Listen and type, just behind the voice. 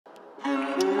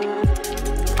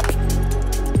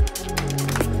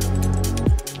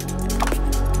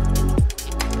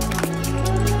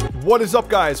What is up,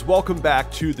 guys? Welcome back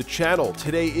to the channel.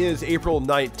 Today is April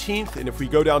 19th, and if we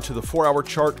go down to the 4-hour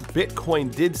chart,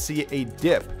 Bitcoin did see a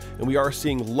dip, and we are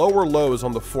seeing lower lows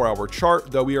on the 4-hour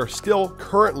chart, though we are still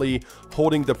currently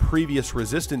holding the previous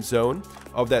resistance zone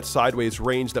of that sideways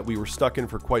range that we were stuck in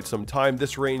for quite some time.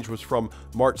 This range was from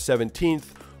March 17th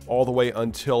all the way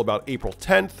until about April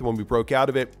 10th when we broke out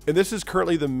of it. And this is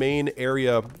currently the main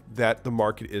area that the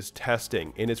market is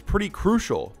testing, and it's pretty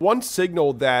crucial. One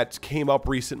signal that came up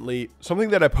recently, something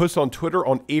that I posted on Twitter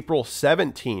on April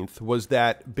 17th, was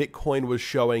that Bitcoin was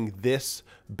showing this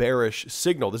bearish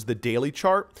signal. This is the daily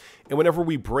chart. And whenever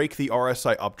we break the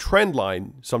RSI uptrend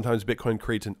line, sometimes Bitcoin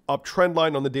creates an uptrend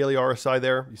line on the daily RSI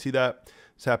there. You see that?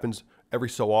 This happens every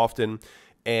so often.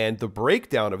 And the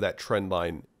breakdown of that trend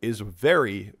line is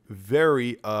very,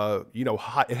 very,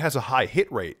 high. It has a high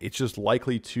hit rate. It's just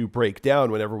likely to break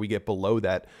down whenever we get below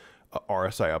that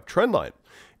RSI uptrend line.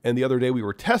 And the other day we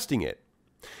were testing it.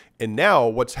 And now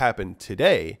what's happened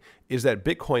today is that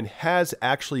Bitcoin has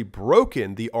actually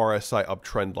broken the RSI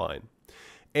uptrend line.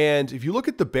 And if you look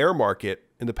at the bear market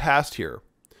in the past here,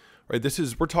 right,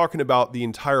 we're talking about the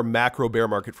entire macro bear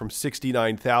market from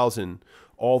 69,000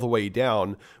 all the way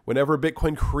down. Whenever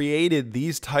Bitcoin created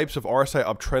these types of RSI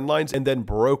uptrend lines and then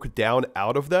broke down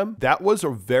out of them, that was a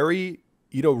very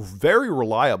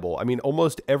reliable. I mean,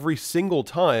 almost every single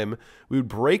time we would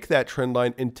break that trend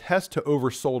line and test to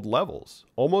oversold levels.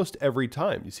 Almost every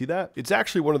time. You see that? It's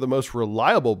actually one of the most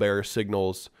reliable bearish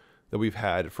signals that we've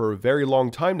had for a very long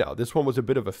time now. This one was a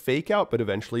bit of a fake out, but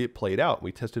eventually it played out.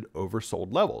 We tested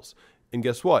oversold levels. And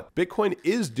guess what? Bitcoin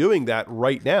is doing that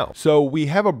right now. So we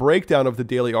have a breakdown of the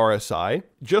daily RSI.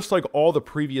 Just like all the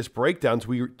previous breakdowns,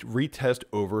 we retest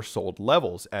oversold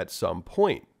levels at some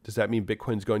point. Does that mean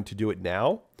Bitcoin's going to do it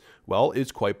now? Well,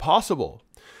 it's quite possible.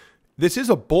 This is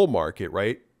a bull market,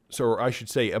 right? So, or I should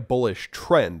say a bullish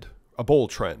trend, a bull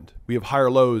trend. We have higher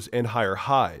lows and higher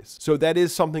highs. So that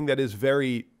is something that is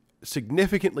very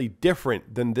significantly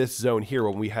different than this zone here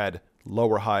when we had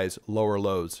lower highs, lower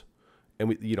lows. And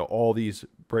we, all these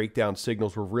breakdown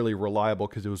signals were really reliable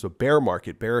because it was a bear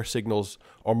market. Bearish signals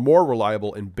are more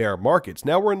reliable in bear markets.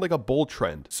 Now we're in like a bull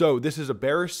trend. So this is a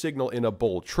bearish signal in a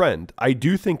bull trend. I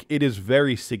do think it is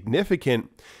very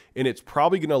significant, and it's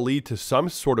probably going to lead to some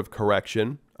sort of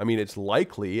correction. I mean, it's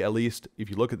likely, at least if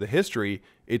you look at the history,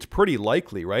 it's pretty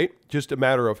likely, right? Just a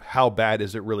matter of how bad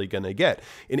is it really going to get?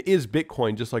 And is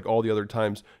Bitcoin, just like all the other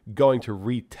times, going to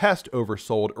retest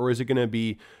oversold, or is it going to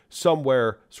be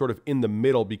somewhere sort of in the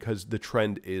middle because the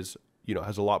trend is,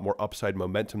 has a lot more upside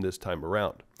momentum this time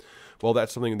around? Well,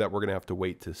 that's something that we're going to have to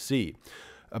wait to see.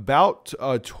 About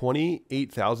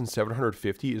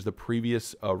 28,750 is the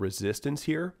previous resistance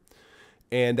here.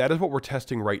 And that is what we're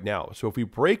testing right now. So if we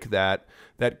break that,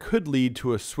 that could lead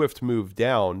to a swift move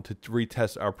down to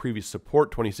retest our previous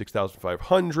support,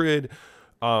 26,500.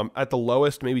 At the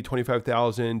lowest, maybe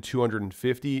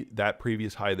 25,250, that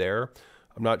previous high there.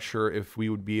 I'm not sure if we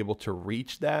would be able to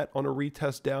reach that on a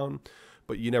retest down,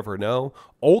 but you never know.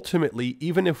 Ultimately,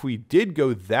 even if we did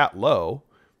go that low,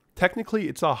 technically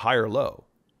it's a higher low,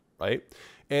 right?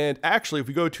 And actually, if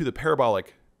we go to the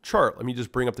parabolic chart, let me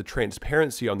just bring up the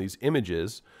transparency on these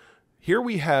images. Here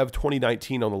we have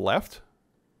 2019 on the left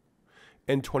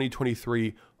and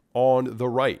 2023 on the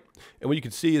right. And what you can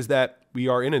see is that we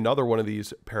are in another one of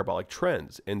these parabolic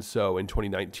trends. And so in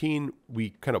 2019,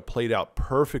 we kind of played out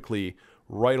perfectly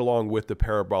right along with the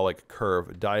parabolic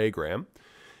curve diagram.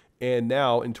 And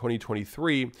now in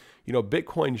 2023,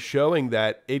 Bitcoin showing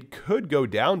that it could go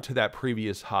down to that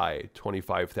previous high,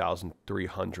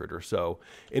 25,300 or so,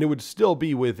 and it would still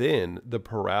be within the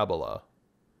parabola.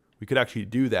 We could actually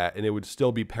do that, and it would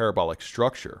still be parabolic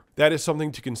structure. That is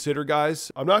something to consider,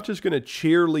 guys. I'm not just going to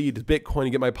cheerlead Bitcoin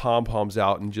and get my pom-poms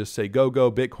out and just say, go,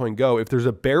 go, Bitcoin, go. If there's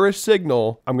a bearish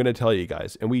signal, I'm going to tell you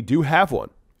guys, and we do have one.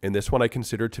 And this one I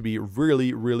consider to be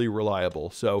really, really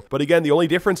reliable. So, but again, the only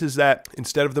difference is that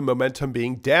instead of the momentum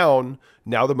being down,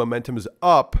 now the momentum is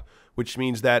up, which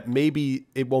means that maybe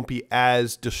it won't be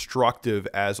as destructive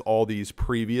as all these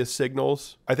previous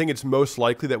signals. I think it's most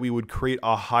likely that we would create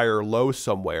a higher low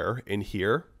somewhere in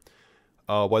here,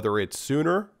 whether it's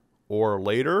sooner or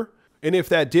later. And if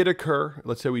that did occur,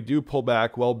 let's say we do pull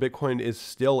back, well, Bitcoin is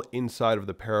still inside of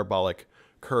the parabolic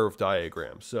curve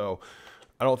diagram. So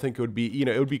I don't think it would be,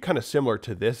 it would be kind of similar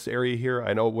to this area here.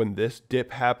 I know when this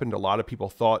dip happened, a lot of people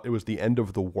thought it was the end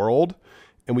of the world.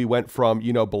 And we went from,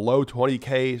 below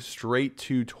 20K straight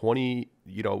to 20,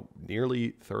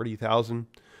 nearly 30,000.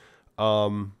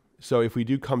 So if we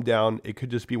do come down, it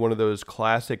could just be one of those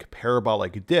classic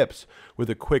parabolic dips with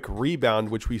a quick rebound,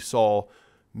 which we saw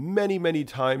many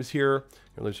times here.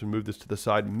 Let's just move this to the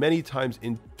side. Many times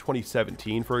in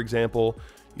 2017, for example,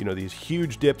 you know, these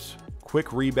huge dips,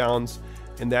 quick rebounds,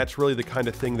 and that's really the kind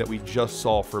of thing that we just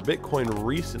saw for Bitcoin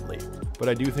recently. But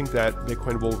I do think that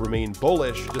Bitcoin will remain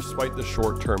bullish despite the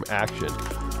short-term action.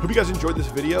 Hope you guys enjoyed this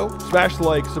video. Smash the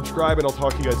like, subscribe, and I'll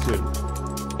talk to you guys soon.